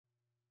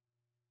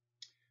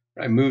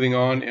Right, moving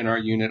on in our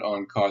unit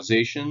on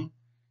causation.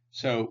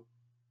 So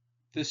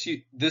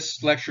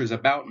this lecture is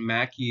about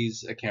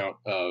Mackie's account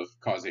of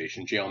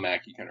causation. J.L.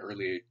 Mackie, kind of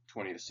early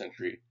 20th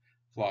century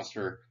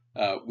philosopher.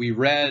 We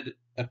read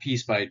a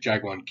piece by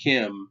Jaegwon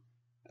Kim,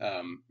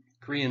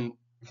 Korean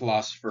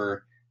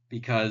philosopher,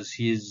 because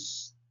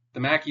the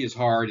Mackie is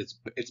hard.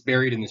 It's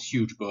buried in this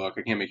huge book.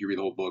 I can't make you read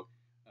the whole book.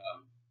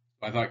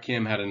 I thought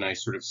Kim had a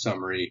nice sort of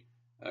summary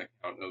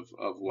account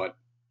of what's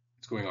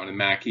going on in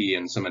Mackie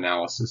and some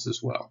analysis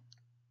as well.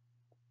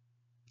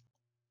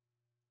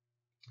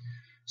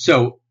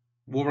 So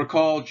we'll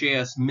recall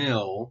J.S.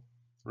 Mill,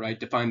 right,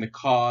 defined the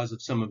cause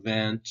of some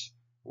event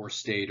or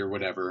state or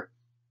whatever,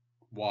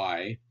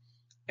 Y,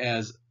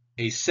 as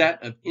a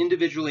set of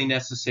individually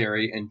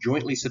necessary and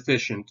jointly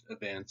sufficient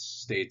events,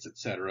 states,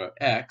 etc.,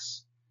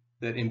 X,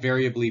 that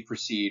invariably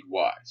precede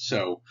Y.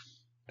 So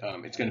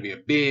it's going to be a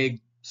big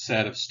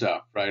set of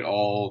stuff, right?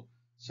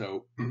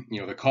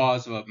 The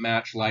cause of a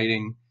match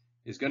lighting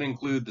is going to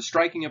include the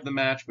striking of the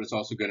match, but it's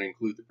also going to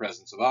include the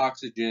presence of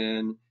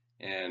oxygen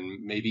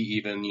and maybe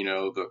even,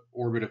 the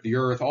orbit of the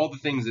Earth, all the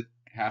things that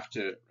have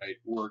to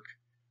work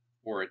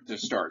for it to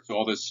start. So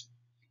all this,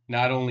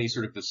 not only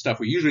sort of the stuff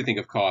we usually think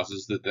of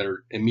causes that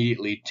are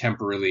immediately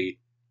temporally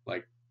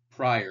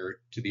prior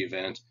to the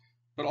event,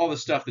 but all the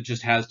stuff that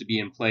just has to be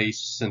in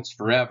place since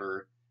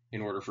forever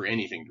in order for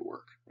anything to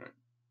work. Right?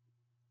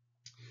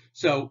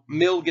 So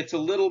Mill gets a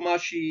little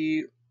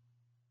mushy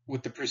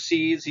with the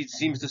precedes. He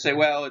seems to say,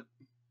 well,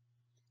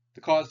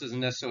 the cause doesn't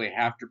necessarily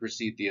have to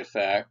precede the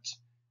effect.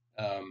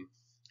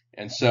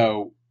 And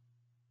so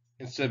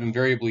instead of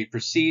invariably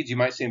precedes, you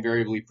might say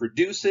invariably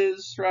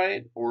produces,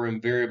 right? Or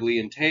invariably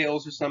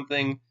entails or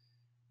something.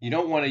 You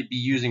don't want to be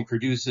using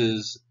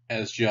produces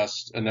as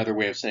just another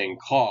way of saying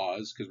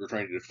cause, because we're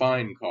trying to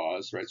define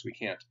cause, right? So we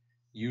can't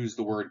use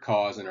the word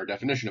cause in our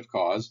definition of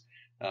cause.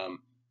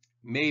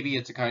 Maybe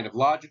it's a kind of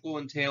logical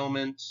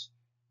entailment,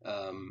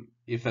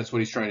 if that's what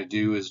he's trying to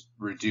do, is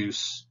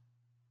reduce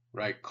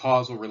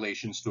causal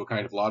relations to a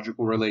kind of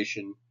logical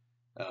relation.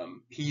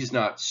 He's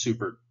not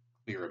super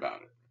clear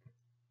about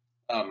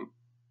it.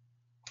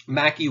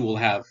 Mackie will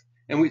have,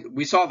 and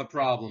we saw the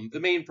problem.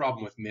 The main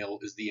problem with Mill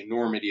is the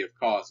enormity of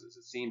causes.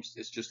 It seems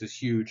it's just this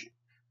huge,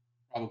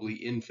 probably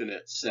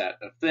infinite set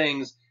of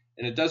things,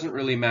 and it doesn't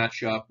really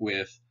match up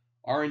with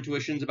our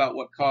intuitions about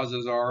what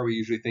causes are. We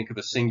usually think of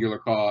a singular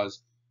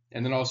cause,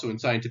 and then also in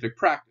scientific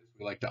practice,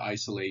 we like to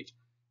isolate,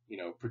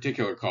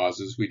 particular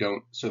causes. We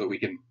don't, so that we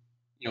can,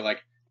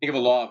 think of a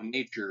law of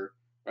nature,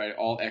 right?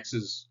 All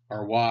X's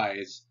are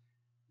Y's.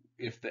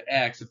 If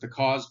the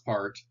cause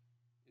part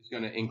is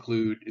going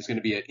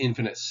to be an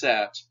infinite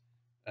set,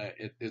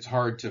 it's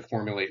hard to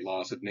formulate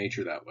laws of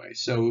nature that way.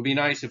 So it would be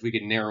nice if we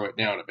could narrow it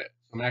down a bit.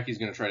 So Mackie's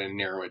going to try to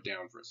narrow it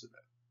down for us a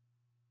bit.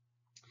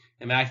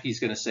 And Mackie's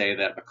going to say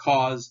that a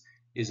cause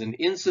is an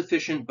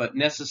insufficient but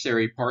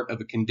necessary part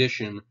of a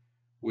condition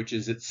which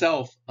is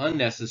itself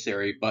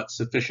unnecessary but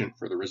sufficient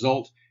for the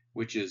result,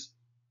 which is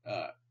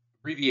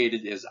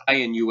abbreviated as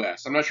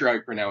INUS. I'm not sure how he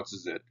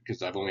pronounces it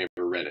because I've only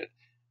ever read it.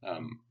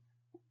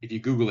 If you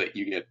Google it,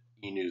 you get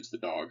Inus the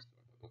dog.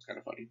 It's kind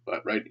of funny,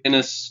 but right,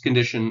 inus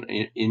condition,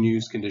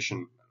 Inus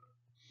condition.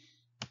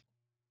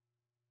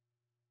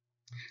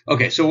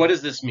 Okay, so what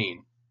does this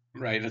mean?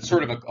 Right, it's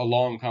sort of a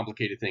long,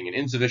 complicated thing. An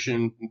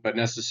insufficient but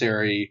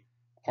necessary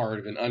part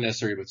of an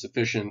unnecessary but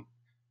sufficient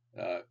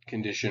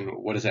condition.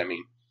 What does that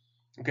mean?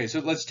 Okay, so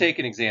let's take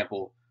an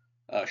example.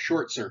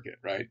 Short circuit,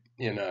 right?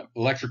 In an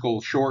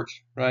electrical short,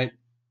 right?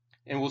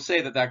 And we'll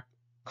say that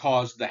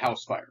caused the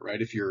house fire,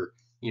 right? If your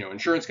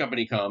insurance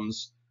company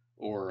comes,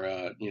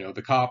 or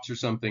the cops or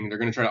something, they're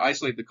going to try to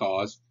isolate the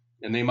cause,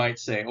 and they might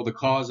say, oh, the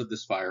cause of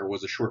this fire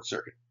was a short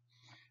circuit.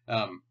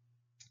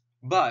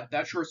 But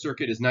that short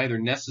circuit is neither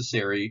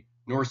necessary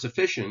nor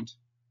sufficient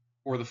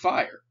for the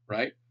fire,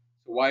 right?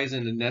 So why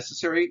isn't it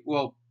necessary?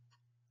 Well,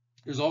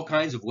 there's all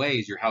kinds of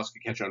ways your house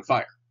could catch on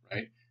fire,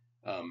 right?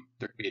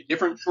 There could be a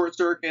different short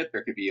circuit,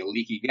 there could be a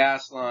leaky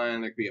gas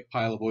line, there could be a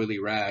pile of oily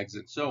rags,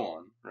 and so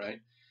on, right?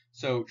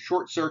 So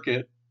short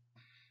circuit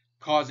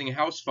causing a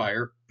house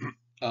fire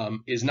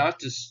is not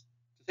to say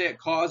it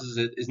causes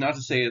it, is not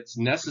to say it's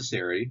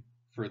necessary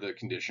for the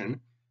condition,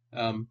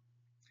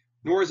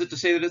 nor is it to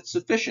say that it's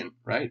sufficient,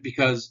 right?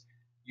 Because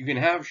you can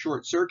have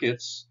short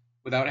circuits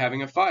without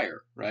having a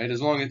fire, right?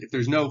 As long as if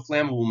there's no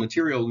flammable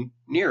material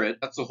near it,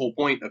 that's the whole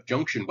point of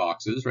junction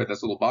boxes, right?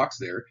 That little box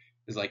there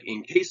is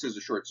in case there's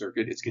a short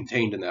circuit, it's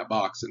contained in that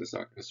box and it's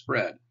not going to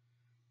spread.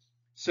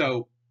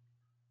 So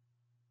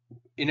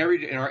in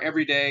our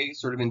everyday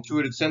sort of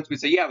intuitive sense, we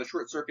say, yeah, the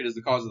short circuit is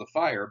the cause of the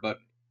fire, but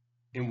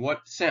in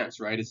what sense,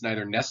 right? It's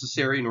neither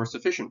necessary nor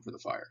sufficient for the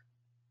fire.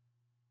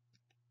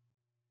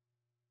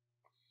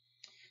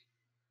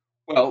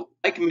 Well,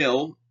 like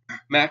Mill,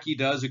 Mackie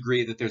does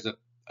agree that there's a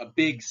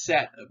big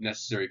set of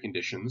necessary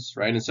conditions,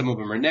 right? And some of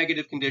them are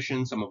negative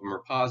conditions, some of them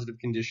are positive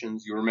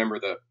conditions. You remember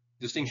the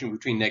distinction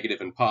between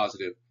negative and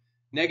positive.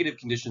 Negative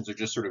conditions are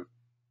just sort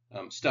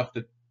of stuff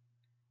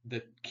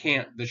that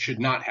should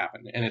not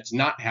happen, and it's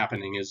not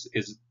happening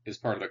is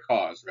part of the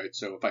cause, right?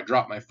 So if I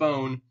drop my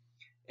phone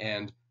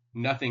and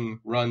nothing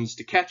runs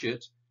to catch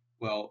it,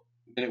 well,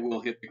 then it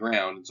will hit the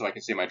ground. And so I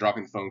can say my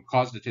dropping the phone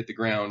caused it to hit the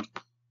ground.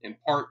 And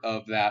part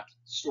of that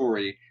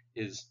story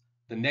is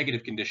the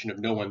negative condition of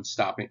no one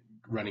stopping,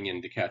 running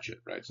in to catch it,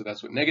 right? So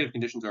that's what negative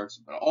conditions are.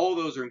 So all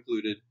those are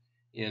included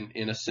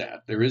in a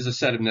set. There is a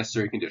set of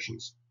necessary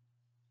conditions.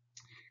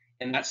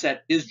 And that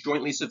set is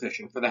jointly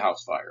sufficient for the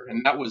house fire.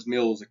 And that was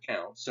Mill's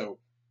account. So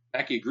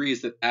Mackie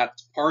agrees that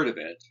that's part of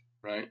it,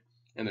 right?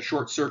 And the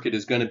short circuit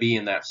is going to be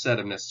in that set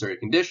of necessary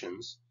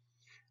conditions.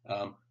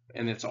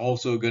 And it's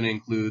also going to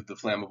include the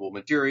flammable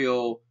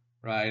material,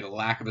 right? A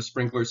lack of a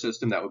sprinkler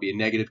system, that would be a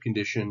negative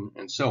condition,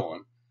 and so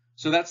on.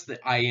 So that's the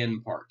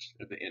IN part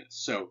of the INIS.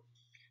 So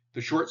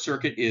the short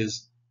circuit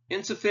is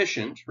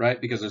insufficient,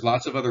 right? Because there's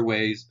lots of other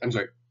ways. I'm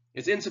sorry,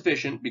 it's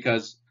insufficient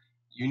because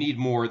you need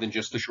more than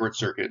just the short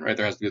circuit, right?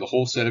 There has to be the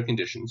whole set of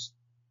conditions.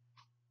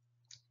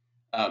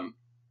 But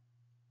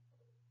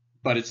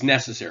it's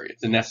necessary.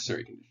 It's a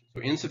necessary condition.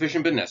 So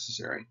insufficient but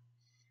necessary.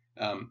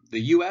 The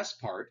US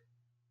part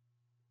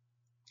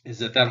is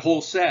that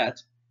whole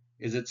set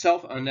is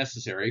itself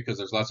unnecessary because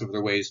there's lots of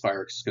other ways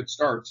fire could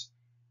start,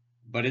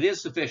 but it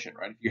is sufficient,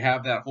 right? If you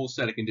have that whole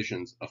set of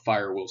conditions, a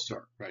fire will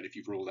start, right? If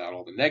you've ruled out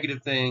all the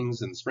negative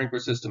things and the sprinkler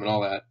system and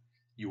all that,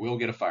 you will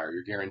get a fire.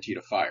 You're guaranteed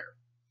a fire.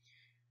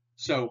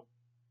 So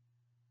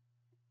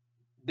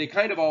they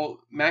kind of all,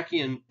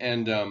 Mackie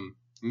and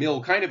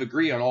Mill kind of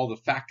agree on all the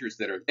factors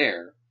that are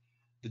there.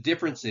 The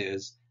difference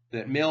is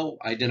that Mill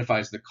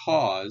identifies the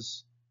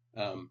cause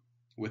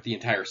with the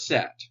entire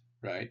set,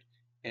 right?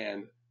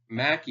 And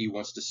Mackie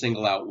wants to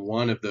single out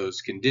one of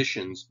those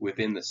conditions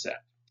within the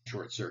set,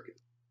 short circuit.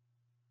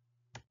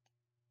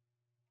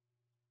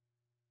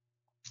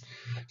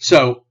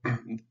 So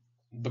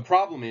the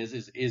problem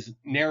is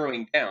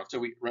narrowing down. So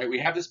we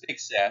have this big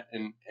set,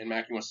 and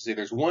Mackie wants to say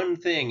there's one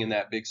thing in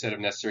that big set of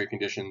necessary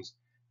conditions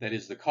that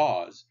is the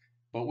cause,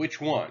 but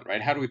which one,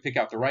 right? How do we pick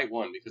out the right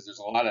one? Because there's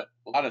a lot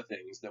of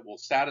things that will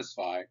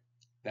satisfy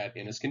that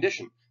INIS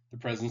condition. The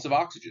presence of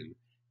oxygen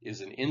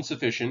is an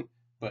insufficient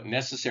but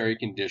necessary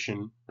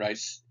condition, right,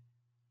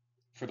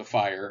 for the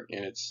fire,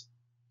 and it's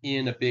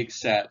in a big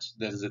set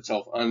that is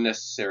itself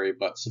unnecessary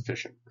but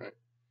sufficient, right?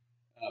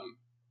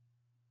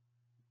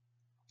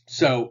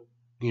 So,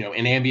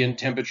 an ambient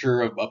temperature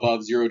of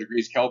above 0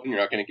 degrees Kelvin, you're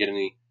not going to get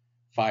any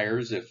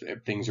fires if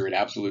things are at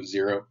absolute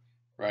zero,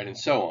 right, and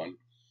so on.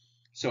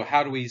 So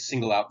how do we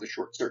single out the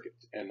short circuit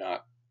and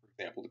not, for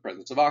example, the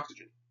presence of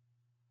oxygen?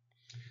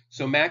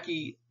 So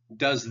Mackie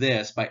does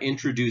this by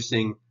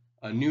introducing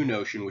a new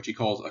notion, which he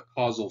calls a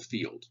causal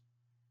field.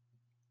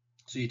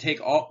 So you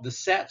take all the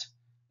sets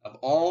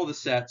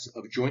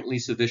of jointly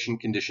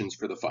sufficient conditions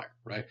for the fire,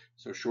 right?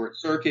 So short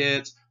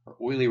circuits or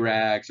oily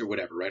rags or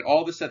whatever, right?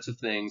 All the sets of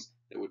things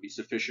that would be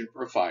sufficient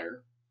for a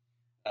fire.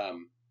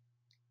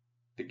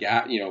 The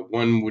gas,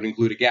 one would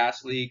include a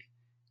gas leak,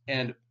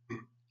 and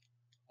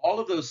all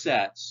of those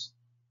sets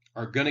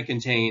are going to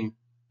contain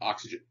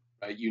oxygen,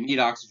 right? You need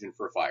oxygen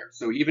for a fire.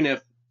 So even if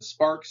the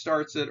spark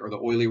starts it, or the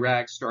oily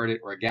rag start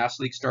it, or a gas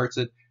leak starts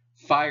it,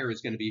 fire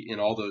is going to be in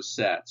all those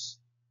sets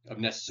of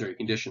necessary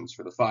conditions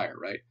for the fire,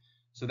 right?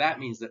 So that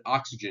means that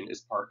oxygen is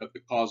part of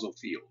the causal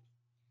field.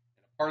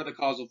 And part of the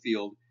causal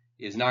field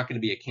is not going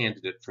to be a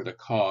candidate for the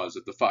cause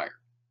of the fire.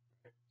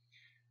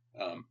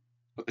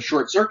 But the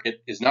short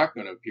circuit is not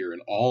going to appear in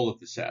all of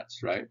the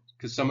sets, right?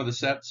 Because some of the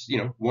sets,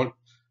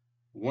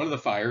 one of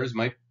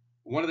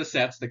the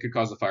sets that could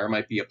cause the fire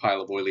might be a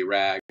pile of oily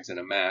rags and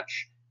a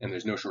match, and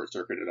there's no short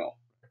circuit at all.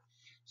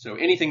 So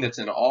anything that's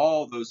in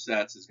all those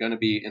sets is going to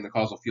be in the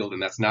causal field,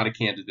 and that's not a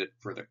candidate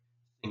for the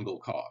single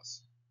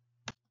cause.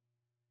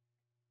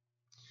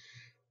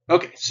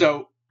 Okay,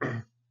 so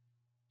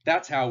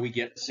that's how we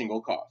get the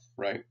single cause,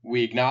 right?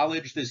 We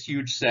acknowledge this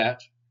huge set,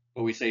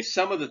 but we say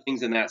some of the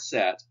things in that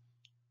set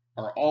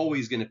are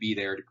always going to be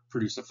there to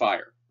produce a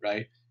fire,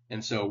 right?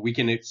 And so we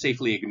can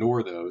safely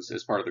ignore those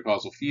as part of the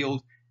causal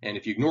field. And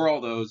if you ignore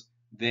all those,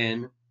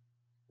 then,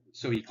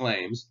 so he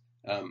claims,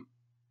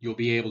 you'll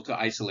be able to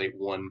isolate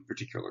one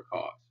particular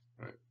cause,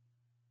 right?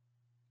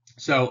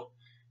 So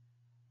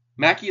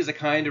Mackie is a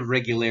kind of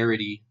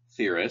regularity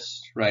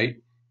theorist, right?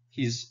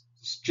 He's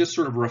just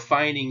sort of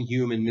refining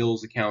Hume and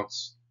Mill's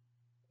accounts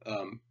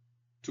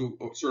to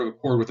sort of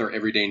accord with our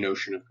everyday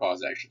notion of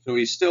causation. So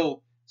he's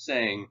still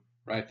saying,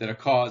 right, that a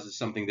cause is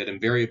something that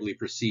invariably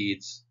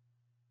precedes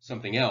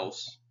something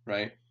else,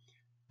 right?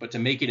 But to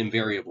make it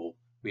invariable,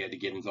 we had to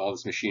get into all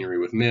this machinery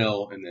with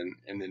Mill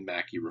and then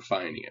Mackie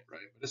refining it,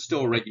 right? But it's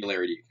still a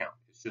regularity account.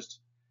 It's just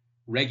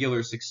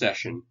regular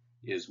succession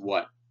is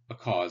what a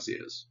cause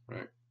is,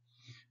 right?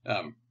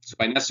 So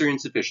by necessary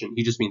and sufficient,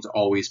 he just means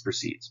always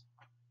precedes.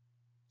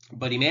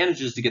 But he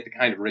manages to get the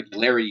kind of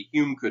regularity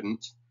Hume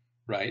couldn't,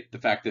 right? The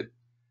fact that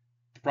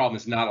the problem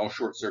is not all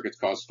short circuits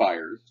cause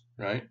fires,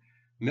 right?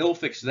 Mill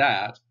fixed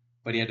that,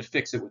 but he had to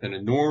fix it with an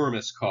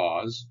enormous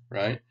cause,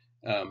 right?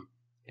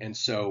 And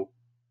so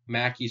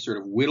Mackie sort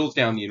of whittles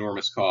down the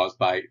enormous cause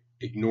by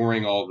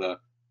ignoring all the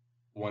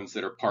ones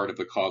that are part of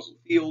the causal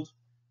field,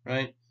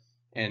 right?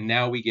 And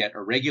now we get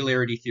a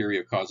regularity theory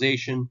of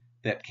causation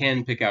that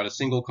can pick out a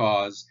single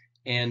cause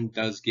and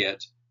does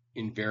get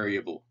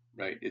invariable,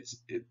 right?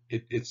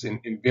 It's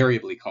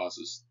invariably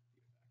causes.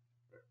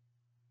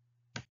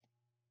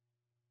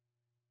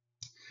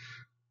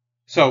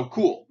 So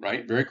cool,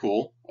 right? Very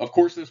cool. Of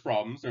course, there's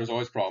problems. There's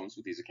always problems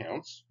with these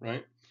accounts,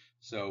 right?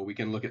 So we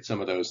can look at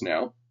some of those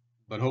now.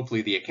 But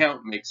hopefully the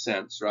account makes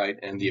sense, right?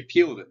 And the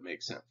appeal of it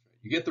makes sense.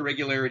 You get the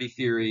regularity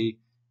theory.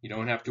 You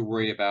don't have to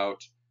worry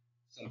about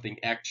something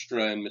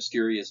extra and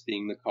mysterious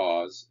being the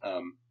cause.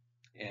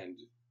 And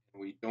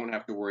we don't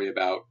have to worry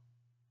about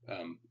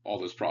all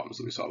those problems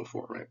that we saw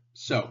before, right?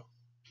 So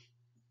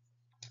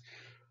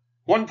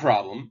one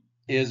problem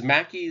is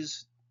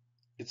Mackie's,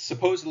 it's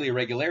supposedly a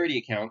regularity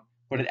account,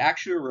 but it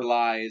actually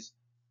relies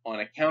on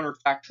a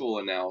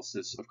counterfactual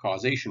analysis of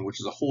causation, which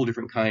is a whole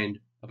different kind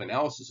of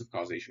analysis of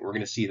causation. We're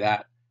going to see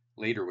that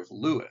later with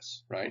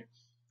Lewis, right?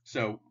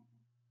 So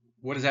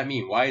what does that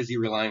mean? Why is he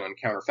relying on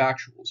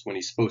counterfactuals when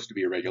he's supposed to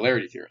be a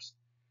regularity theorist?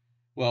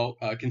 Well,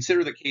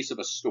 consider the case of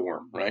a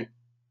storm, right?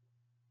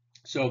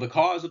 So the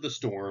cause of the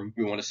storm,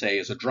 we want to say,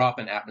 is a drop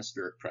in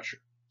atmospheric pressure.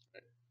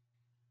 Right?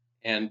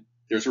 And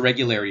there's a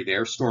regularity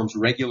there. Storms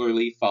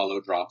regularly follow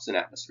drops in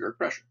atmospheric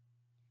pressure.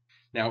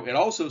 Now, it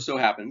also so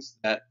happens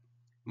that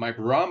my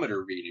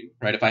barometer reading,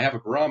 right, if I have a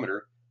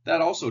barometer,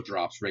 that also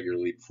drops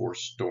regularly before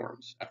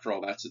storms. After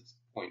all, that's its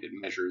point. It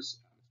measures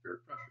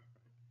atmospheric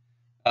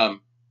pressure.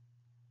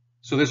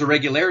 So there's a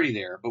regularity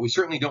there, but we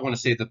certainly don't want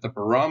to say that the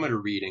barometer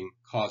reading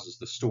causes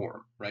the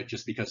storm, right,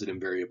 just because it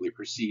invariably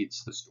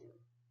precedes the storm.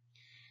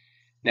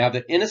 Now,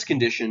 the Innes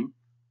condition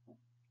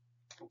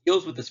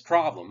deals with this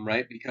problem,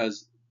 right,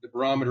 because the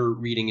barometer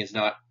reading is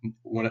not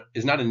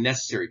a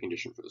necessary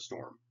condition for the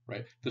storm,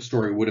 right? The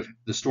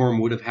storm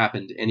would have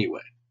happened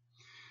anyway.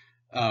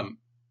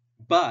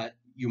 But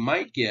you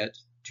might get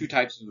two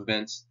types of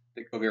events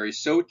that co-vary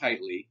so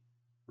tightly,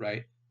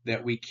 right,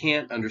 that we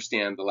can't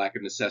understand the lack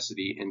of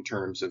necessity in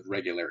terms of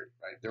regularity,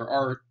 right? There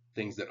are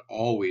things that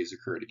always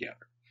occur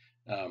together.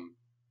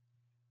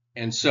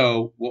 And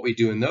so what we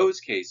do in those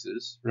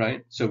cases,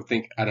 right? So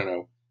think, I don't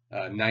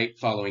know, night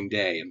following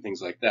day and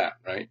things like that,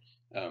 right?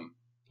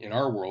 In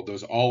our world,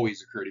 those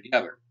always occur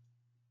together.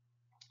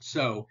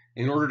 So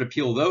in order to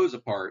peel those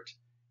apart,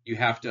 you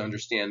have to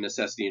understand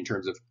necessity in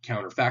terms of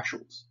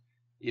counterfactuals.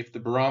 If the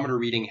barometer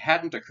reading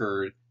hadn't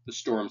occurred, the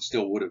storm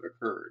still would have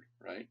occurred,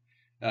 right?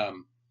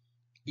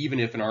 Even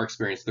if in our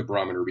experience, the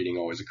barometer reading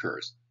always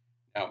occurs.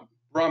 Now,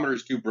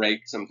 barometers do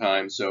break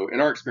sometimes, so in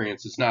our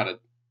experience, it's not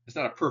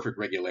a perfect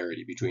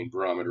regularity between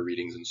barometer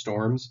readings and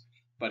storms.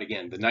 But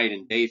again, the night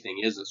and day thing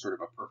is a sort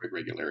of a perfect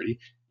regularity.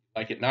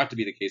 Like it not to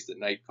be the case that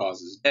night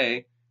causes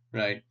day,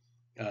 right?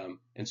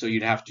 And so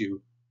you'd have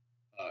to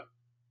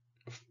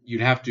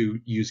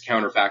use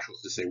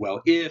counterfactuals to say,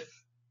 well, if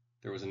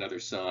there was another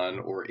sun,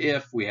 or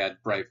if we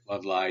had bright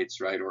floodlights,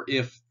 right, or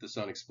if the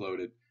sun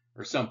exploded,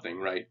 or something,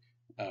 right?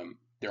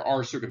 There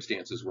are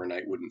circumstances where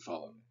night wouldn't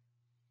follow.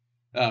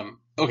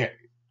 Okay.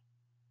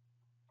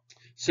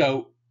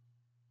 So,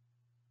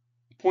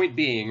 point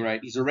being,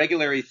 right, he's a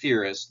regularity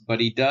theorist, but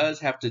he does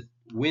have to,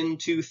 when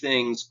two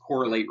things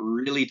correlate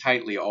really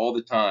tightly all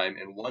the time,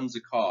 and one's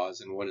a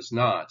cause and one is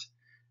not,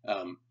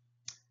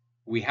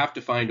 we have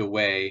to find a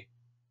way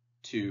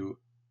to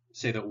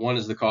say that one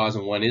is the cause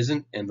and one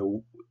isn't, and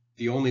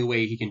the only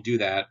way he can do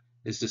that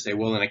is to say,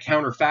 well, in a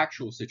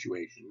counterfactual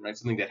situation, right,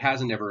 something that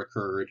hasn't ever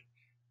occurred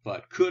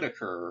but could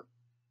occur,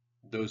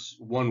 those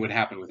one would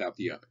happen without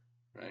the other,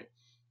 right?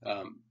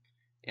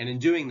 And in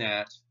doing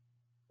that,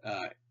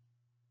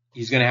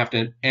 he's going to have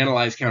to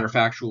analyze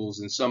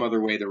counterfactuals in some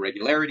other way than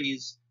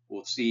regularities.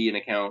 We'll see an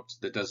account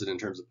that does it in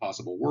terms of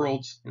possible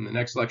worlds in the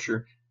next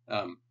lecture.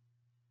 But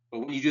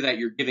when you do that,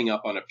 you're giving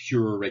up on a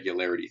pure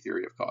regularity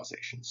theory of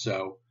causation.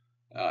 So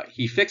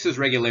he fixes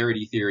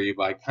regularity theory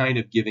by kind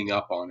of giving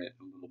up on it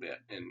a little bit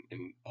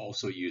and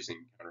also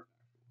using counterfactuals.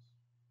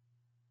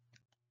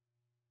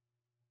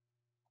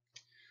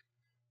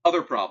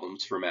 Other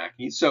problems for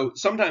Mackie. So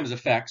sometimes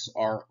effects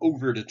are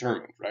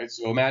overdetermined, right?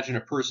 So imagine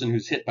a person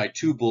who's hit by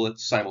two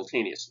bullets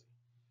simultaneously.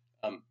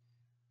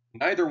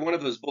 Neither one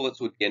of those bullets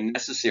would be a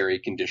necessary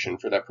condition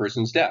for that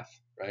person's death,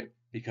 right?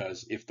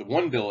 Because if the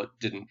one bullet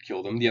didn't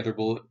kill them, the other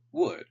bullet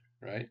would,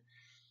 right?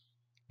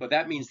 But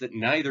that means that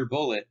neither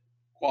bullet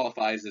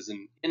qualifies as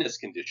an Innes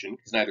condition,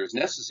 because neither is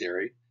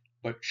necessary,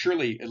 but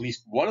surely at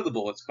least one of the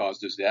bullets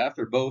caused his death,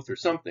 or both, or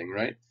something,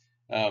 right?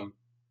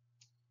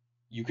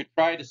 You could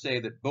try to say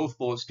that both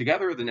bullets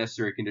together are the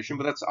necessary condition,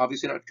 but that's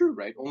obviously not true,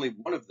 right? Only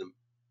one of them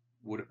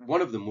would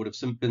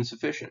have been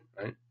sufficient,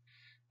 right?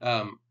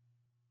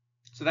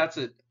 So that's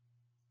a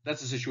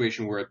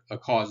situation where a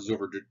cause is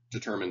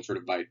overdetermined sort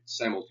of by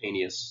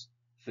simultaneous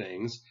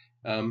things.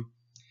 And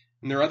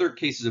there are other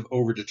cases of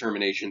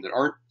overdetermination that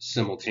aren't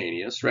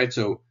simultaneous, right?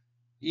 So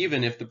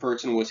even if the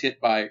person was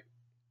hit by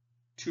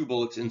two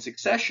bullets in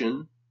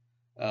succession,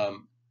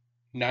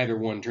 neither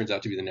one turns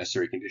out to be the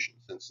necessary condition,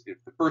 since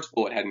if the first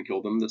bullet hadn't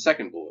killed them, the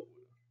second bullet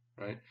would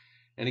have, right?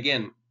 And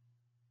again,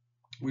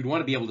 we'd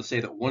want to be able to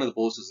say that one of the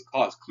bullets is the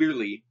cause.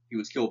 Clearly, he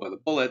was killed by the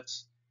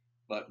bullets,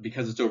 but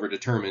because it's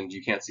overdetermined,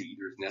 you can't see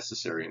either is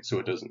necessary, and so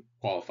it doesn't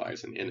qualify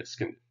as an Innes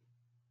condition.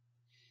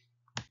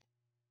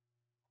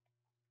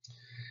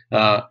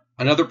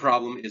 Another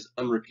problem is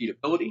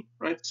unrepeatability,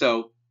 right?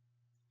 So,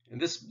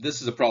 and this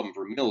is a problem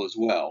for Mill as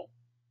well.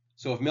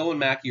 So if Mill and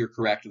Mackie are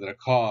correct that a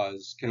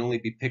cause can only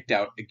be picked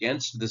out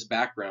against this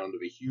background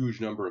of a huge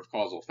number of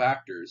causal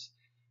factors,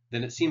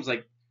 then it seems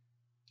like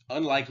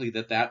unlikely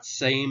that that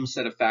same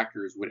set of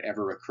factors would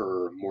ever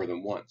occur more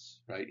than once,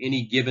 right?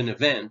 Any given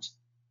event,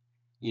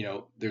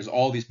 there's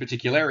all these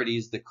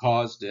particularities that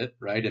caused it,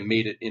 right, and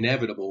made it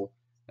inevitable.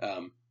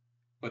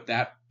 But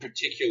that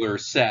particular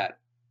set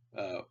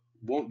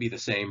won't be the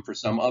same for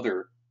some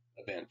other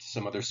event,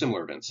 some other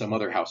similar event, some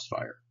other house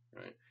fire,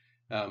 right?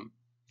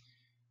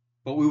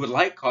 But we would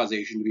like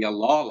causation to be a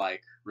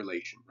law-like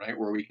relation, right,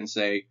 where we can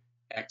say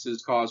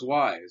X's cause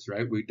Y's,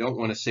 right? We don't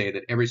want to say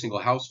that every single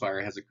house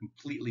fire has a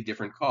completely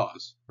different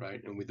cause,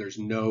 right? And there's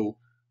no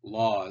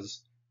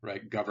laws,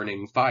 right,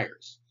 governing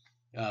fires.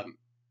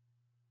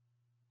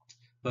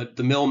 But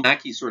the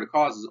Mill-Mackie sort of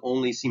causes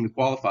only seem to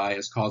qualify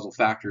as causal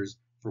factors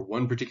for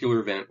one particular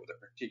event with a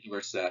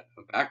particular set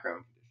of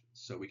background conditions.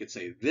 So we could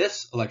say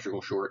this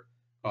electrical short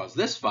caused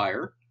this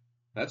fire.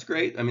 That's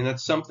great. I mean,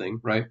 that's something,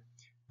 right?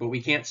 But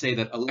we can't say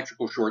that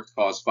electrical shorts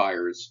cause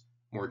fires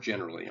more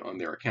generally on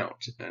their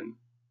account. And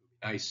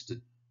I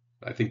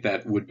think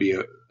that would be a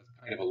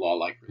kind of a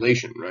law-like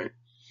relation, right?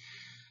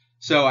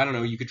 So I don't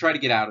know. You could try to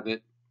get out of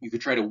it. You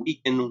could try to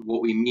weaken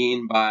what we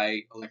mean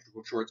by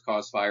electrical shorts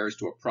cause fires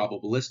to a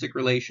probabilistic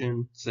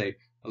relation. Say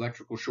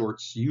electrical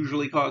shorts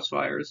usually cause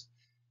fires.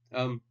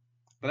 But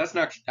that's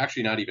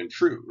actually not even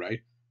true, right?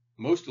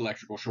 Most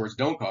electrical shorts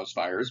don't cause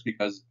fires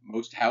because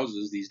most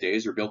houses these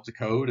days are built to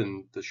code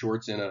and the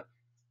short's in a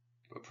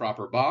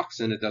proper box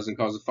and it doesn't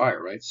cause a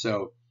fire, right?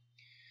 So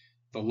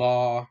the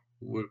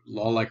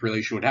law-like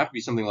relation would have to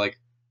be something like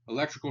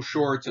electrical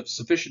shorts of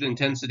sufficient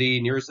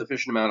intensity near a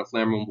sufficient amount of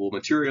flammable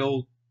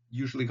material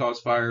usually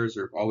cause fires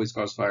or always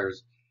cause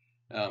fires.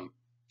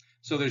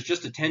 So there's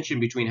just a tension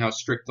between how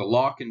strict the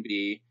law can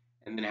be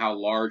and then how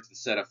large the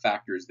set of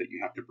factors that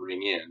you have to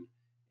bring in.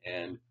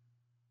 And,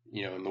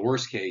 in the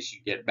worst case,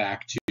 you get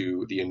back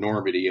to the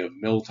enormity of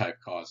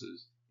Mill-type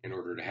causes in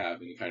order to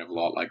have any kind of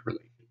law-like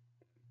relation.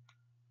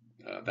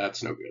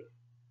 That's no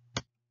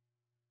good.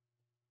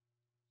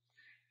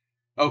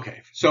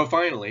 Okay, so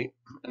finally,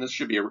 and this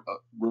should be a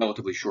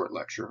relatively short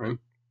lecture, right?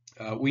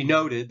 We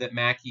noted that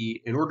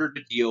Mackie, in order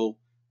to deal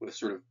with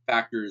sort of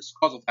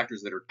causal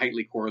factors that are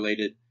tightly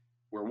correlated,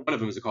 where one of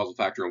them is a causal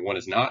factor and one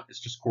is not, it's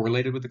just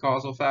correlated with the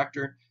causal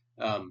factor.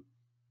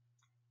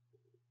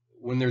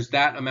 When there's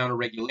that amount of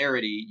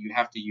regularity, you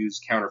have to use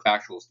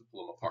counterfactuals to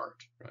pull them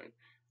apart, right?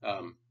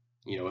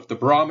 If the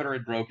barometer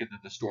had broken,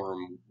 then the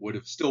storm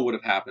still would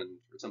have happened,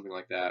 or something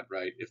like that,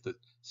 right? If the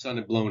sun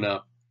had blown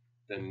up,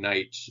 then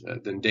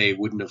day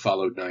wouldn't have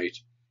followed night.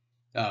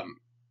 But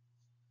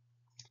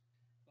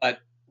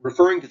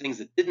referring to things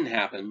that didn't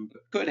happen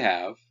but could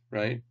have,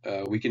 right?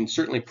 We can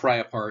certainly pry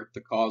apart the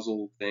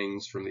causal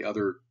things from the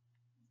other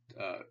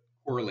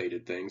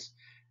correlated things.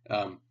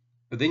 But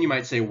then you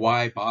might say,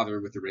 why bother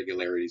with the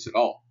regularities at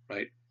all,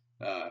 right?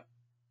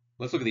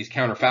 Let's look at these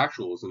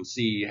counterfactuals and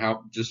see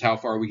how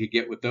far we could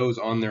get with those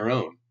on their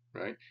own,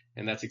 right?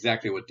 And that's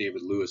exactly what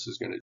David Lewis is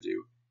going to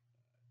do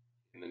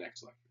in the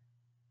next lecture.